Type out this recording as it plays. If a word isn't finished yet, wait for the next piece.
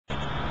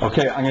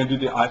Okay, I'm going to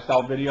do the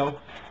Eyesalve video,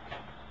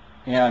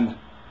 and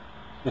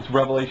it's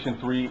Revelation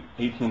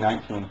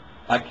 3:18-19.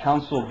 I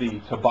counsel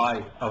thee to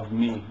buy of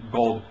me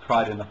gold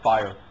tried in the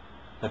fire,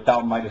 that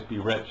thou mightest be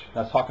rich.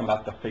 That's talking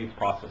about the faith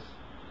process.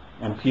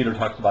 And Peter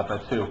talks about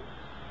that too.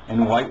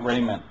 And white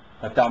raiment,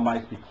 that thou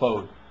mightest be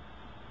clothed,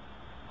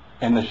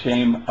 and the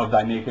shame of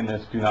thy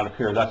nakedness do not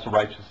appear. That's the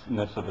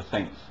righteousness of the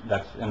saints.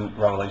 That's in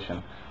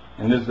Revelation.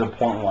 And this is the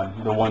important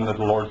one, the one that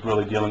the Lord's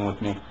really dealing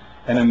with me.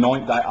 And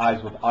anoint thy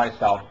eyes with eye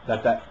salve,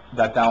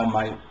 that thou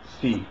might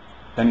see.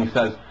 Then he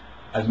says,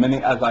 as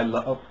many as I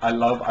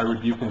love, I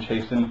rebuke and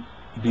chasten.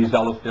 Be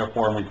zealous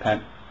therefore and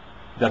repent.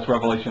 That's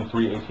Revelation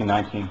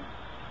 3:18-19.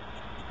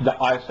 The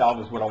eye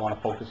salve is what I want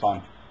to focus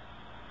on.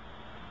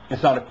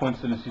 It's not a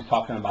coincidence he's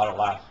talking about it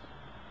last.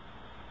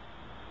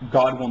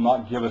 God will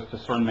not give us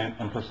discernment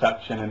and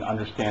perception and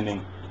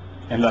understanding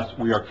unless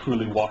we are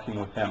truly walking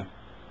with him.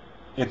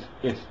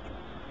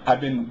 I've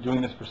been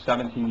doing this for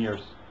 17 years,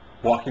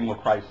 walking with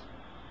Christ.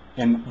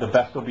 In the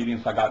best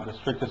obedience I got, the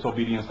strictest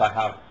obedience I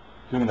have,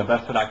 doing the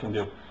best that I can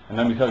do. And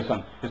let me tell you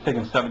something, it's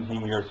taken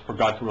 17 years for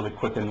God to really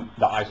quicken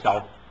the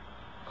Eyesalve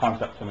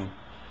concept to me.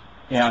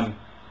 And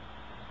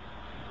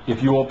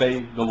if you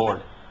obey the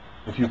Lord,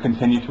 if you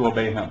continue to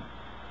obey him,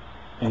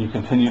 and you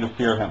continue to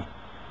fear him,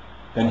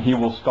 then he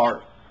will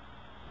start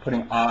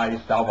putting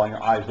Eyesalve on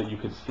your eyes that you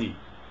could see.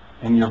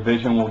 And your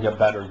vision will get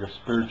better, your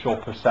spiritual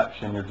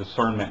perception, your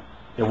discernment,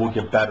 it will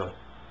get better.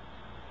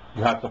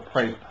 You have to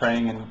pray.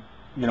 Praying and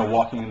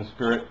walking in the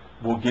Spirit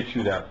will get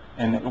you there,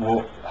 and it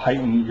will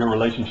heighten your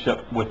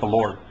relationship with the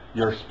Lord,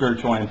 your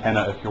spiritual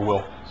antenna, if you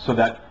will, so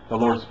that the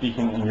Lord's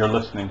speaking and you're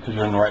listening because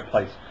you're in the right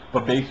place.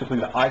 But basically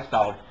the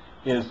Eyesalve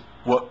is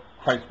what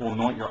Christ will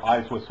anoint your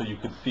eyes with so you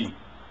can see.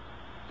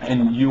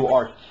 And you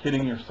are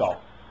kidding yourself.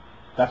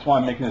 That's why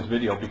I'm making this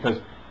video, because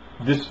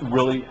this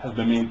really has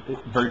been made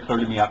very clear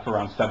to me after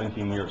around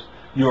 17 years.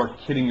 You are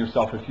kidding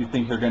yourself if you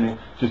think you're going to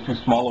just do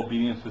small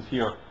obediences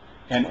here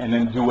and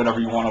then do whatever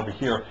you want over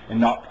here and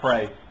not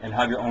pray and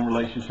have your own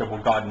relationship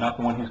with God, not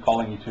the one he's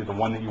calling you to, the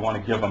one that you want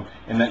to give him,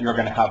 and that you're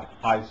going to have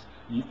eyes.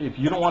 If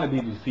you don't want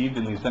to be deceived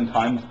in these end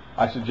times,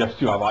 I suggest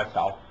you have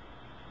Eyesalve.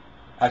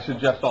 I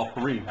suggest all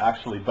three,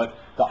 actually, but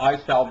the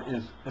Eyesalve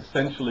is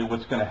essentially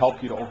what's going to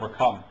help you to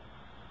overcome.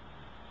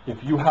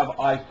 If you have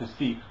eyes to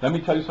see, let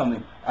me tell you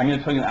something. I'm going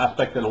to tell you an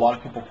aspect that a lot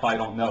of people probably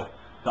don't know.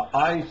 The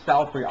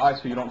Eyesalve for your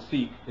eyes so you don't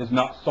see is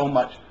not so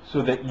much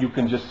so that you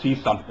can just see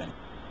something.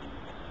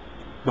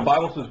 The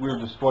Bible says we were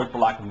destroyed for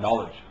lack of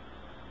knowledge.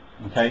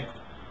 Okay?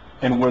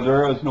 And where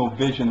there is no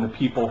vision, the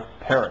people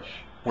perish.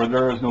 Where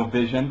there is no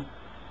vision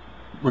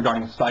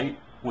regarding sight,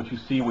 what you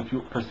see, what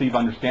you perceive,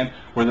 understand,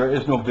 where there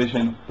is no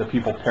vision, the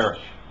people perish.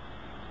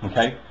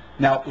 Okay?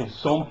 Now, it's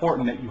so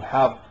important that you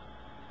have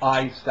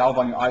Eyesalve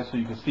on your eyes so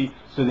you can see,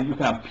 so that you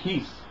can have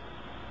peace.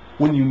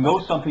 When you know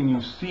something, you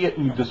see it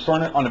and you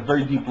discern it on a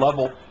very deep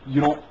level,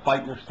 you don't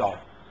fight yourself.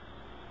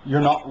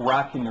 You're not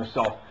racking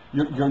yourself.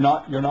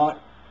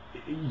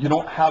 You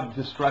don't have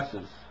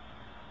distresses.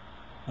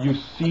 You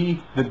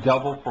see the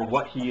devil for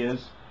what he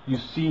is. You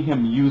see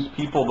him use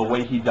people the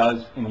way he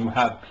does, and you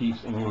have peace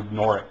and you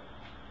ignore it.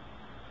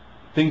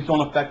 Things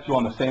don't affect you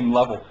on the same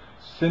level.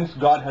 Since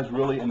God has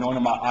really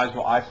anointed my eyes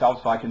with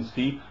Eyesalve so I can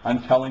see,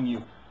 I'm telling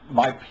you,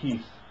 my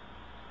peace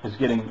is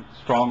getting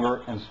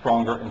stronger and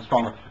stronger and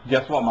stronger.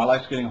 Guess what? My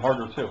life's getting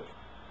harder too.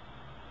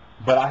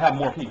 But I have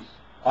more peace.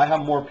 I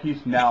have more peace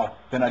now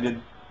than I did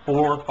 4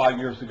 or 5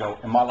 years ago,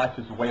 and my life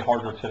is way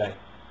harder today.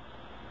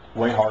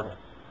 Way harder.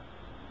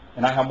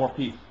 And I have more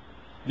peace.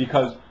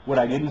 Because what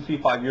I didn't see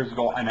 5 years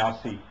ago, I now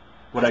see.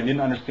 What I didn't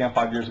understand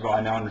 5 years ago,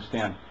 I now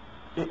understand.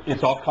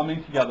 It's all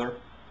coming together,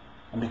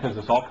 and because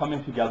it's all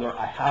coming together,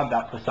 I have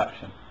that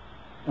perception.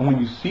 And when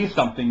you see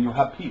something, you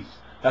have peace.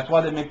 That's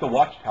why they make the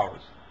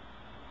watchtowers,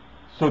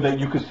 so that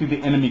you can see the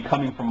enemy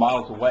coming from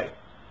miles away.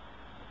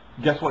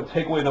 Guess what?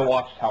 Take away the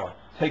watchtower.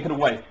 Take it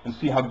away and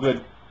see how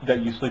good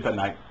that you sleep at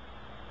night.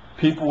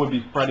 People would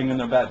be fretting in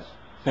their beds,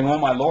 saying, oh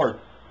my Lord,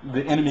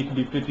 the enemy could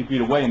be 50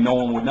 feet away and no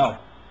one would know.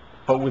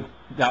 But with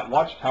that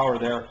watchtower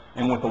there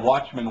and with the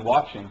watchman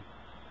watching,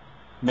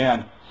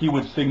 man, he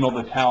would signal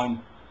the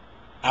town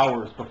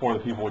hours before the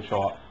people would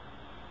show up,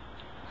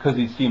 because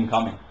he'd see them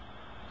coming.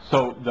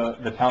 So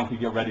the town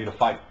could get ready to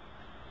fight.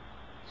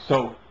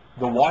 So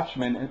the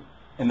watchman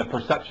and the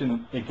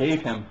perception it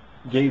gave him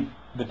gave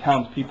the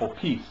townspeople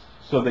peace,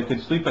 so they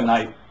could sleep at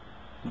night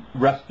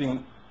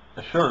resting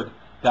assured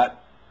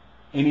that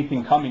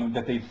anything coming,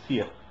 that they'd see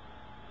it.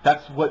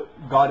 That's what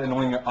God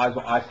anointing your eyes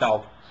with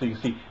Eyesalve so you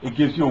see. It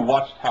gives you a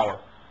watchtower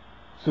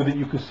so that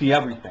you can see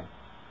everything.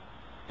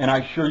 And I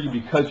assure you,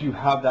 because you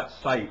have that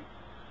sight,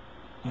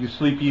 you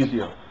sleep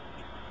easier.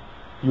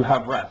 You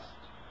have rest.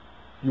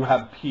 You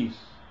have peace.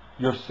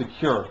 You're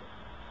secure.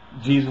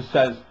 Jesus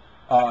says,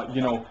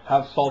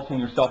 have salt in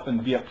yourself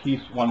and be at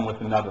peace one with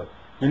another.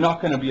 You're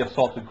not going to be a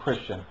salted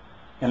Christian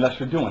unless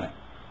you're doing it,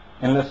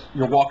 unless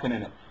you're walking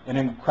in it. And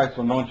then Christ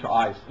will anoint your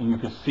eyes and you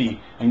can see,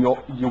 and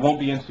you won't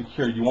be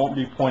insecure. You won't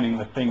be pointing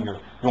the finger.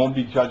 You won't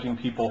be judging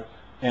people,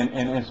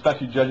 and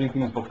especially judging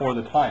things before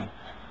the time.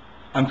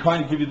 I'm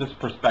trying to give you this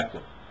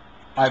perspective.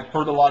 I've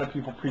heard a lot of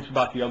people preach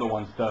about the other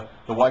ones, the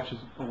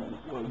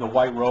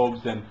white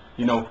robes, and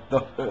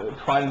the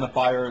tried in the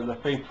fire, the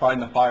faith tried in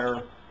the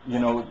fire,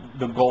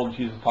 the gold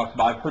Jesus talks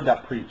about. I've heard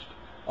that preached.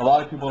 A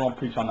lot of people don't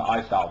preach on the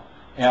Eyesalve,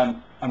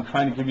 and I'm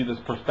trying to give you this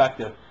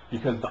perspective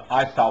because the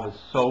Eyesalve is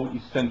so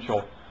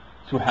essential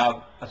to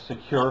have a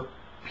secure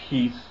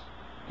peace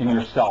in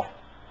yourself,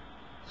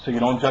 so you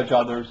don't judge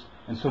others,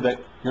 and so that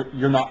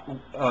you're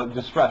not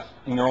distressed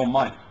in your own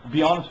mind.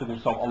 Be honest with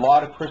yourself. A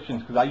lot of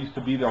Christians, because I used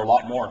to be there a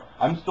lot more.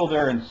 I'm still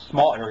there in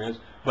small areas,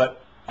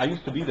 but I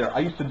used to be there. I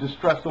used to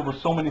distress over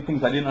so many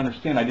things I didn't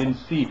understand, I didn't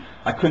see,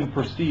 I couldn't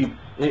perceive.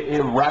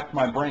 It racked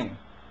my brain.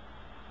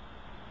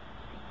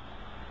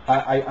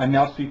 I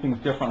now see things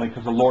differently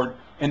because the Lord.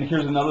 And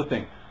here's another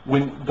thing: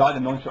 when God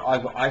anoints your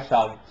eyes with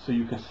Eyesalve, so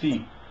you can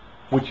see,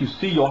 what you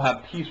see, you'll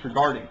have peace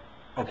regarding.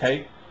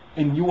 Okay,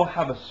 and you will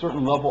have a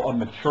certain level of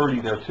maturity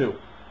there too.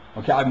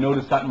 Okay, I've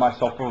noticed that in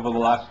myself over the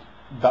last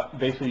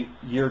basically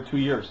year, 2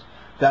 years,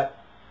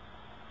 that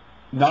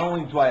not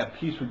only do I have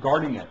peace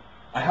regarding it,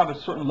 I have a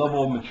certain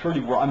level of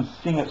maturity where I'm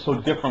seeing it so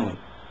differently.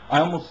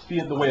 I almost see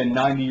it the way a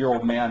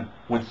 90-year-old man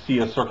would see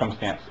a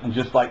circumstance, and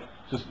just like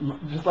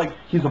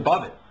he's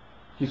above it.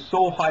 He's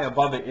so high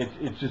above it,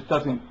 it just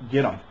doesn't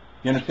get him.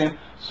 You understand?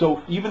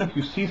 So even if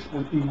you see,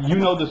 you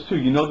know this too.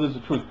 You know this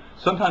is the truth.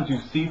 Sometimes you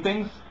see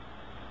things,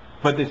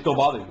 but they still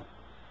bother you.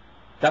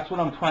 That's what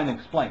I'm trying to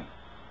explain.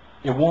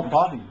 It won't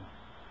bother you.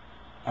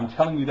 I'm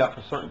telling you that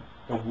for certain.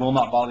 It will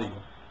not bother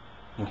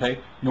you. Okay?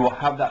 You will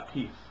have that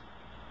peace,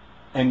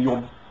 and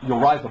you'll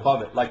rise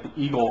above it like the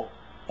eagle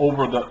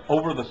over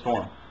the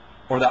storm,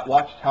 or that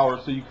watchtower,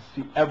 so you can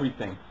see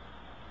everything,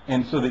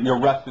 and so that you're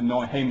rested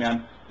knowing, hey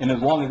man, and as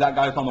long as that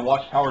guy's on the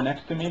watchtower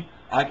next to me,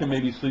 I can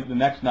maybe sleep the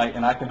next night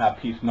and I can have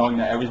peace knowing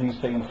that everything's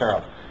taken care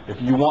of.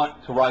 If you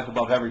want to rise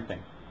above everything,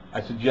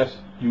 I suggest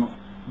you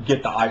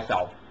get the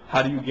Eyesalve.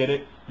 How do you get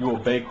it? You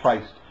obey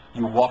Christ.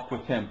 You walk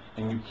with Him,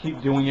 and you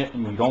keep doing it,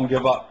 and you don't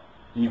give up,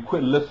 and you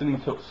quit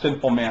listening to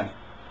sinful man.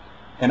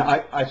 And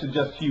I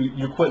suggest to you,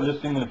 you quit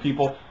listening to the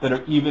people that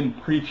are even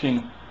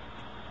preaching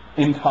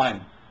in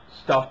time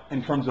stuff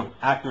in terms of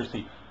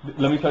accuracy.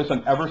 Let me tell you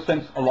something. Ever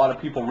since a lot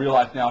of people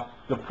realize now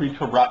the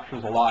preacher of rapture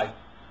is a lie,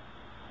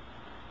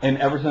 and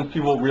ever since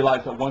people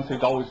realize that once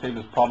saved, always saved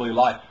is probably a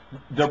lie,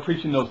 they're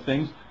preaching those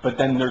things, but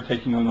then they're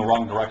taking you in the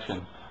wrong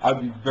direction. I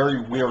would be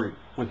very weary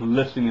with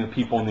listening to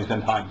people in these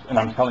end times, and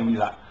I'm telling you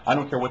that. I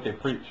don't care what they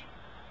preach.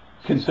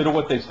 Consider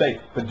what they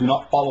say, but do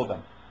not follow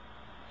them.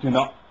 Do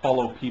not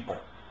follow people.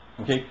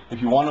 Okay?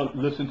 If you want to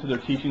listen to their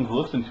teachings,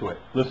 listen to it.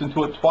 Listen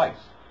to it twice.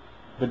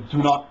 But do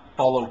not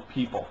follow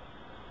people.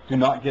 Do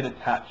not get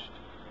attached.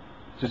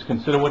 Just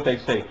consider what they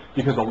say,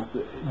 because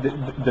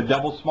the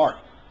devil's smart.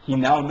 He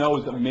now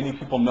knows that many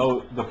people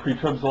know the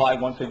pre-trib's a lie,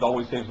 once saved,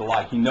 always saved is a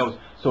lie. He knows.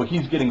 So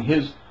he's getting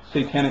his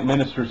satanic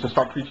ministers to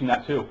start preaching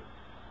that too.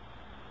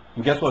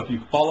 And guess what? If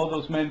you follow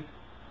those men,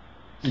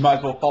 you might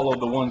as well follow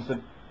the ones that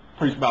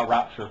preach about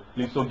rapture. At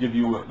least they'll give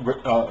you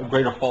a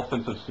greater false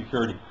sense of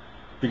security.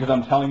 Because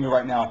I'm telling you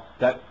right now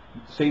that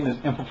Satan is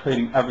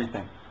infiltrating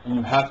everything. And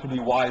you have to be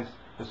wise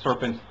as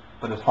serpents,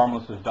 but as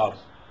harmless as doves.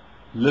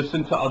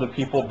 Listen to other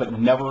people, but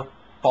never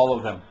follow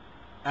them.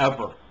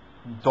 Ever.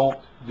 Don't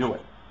do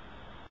it.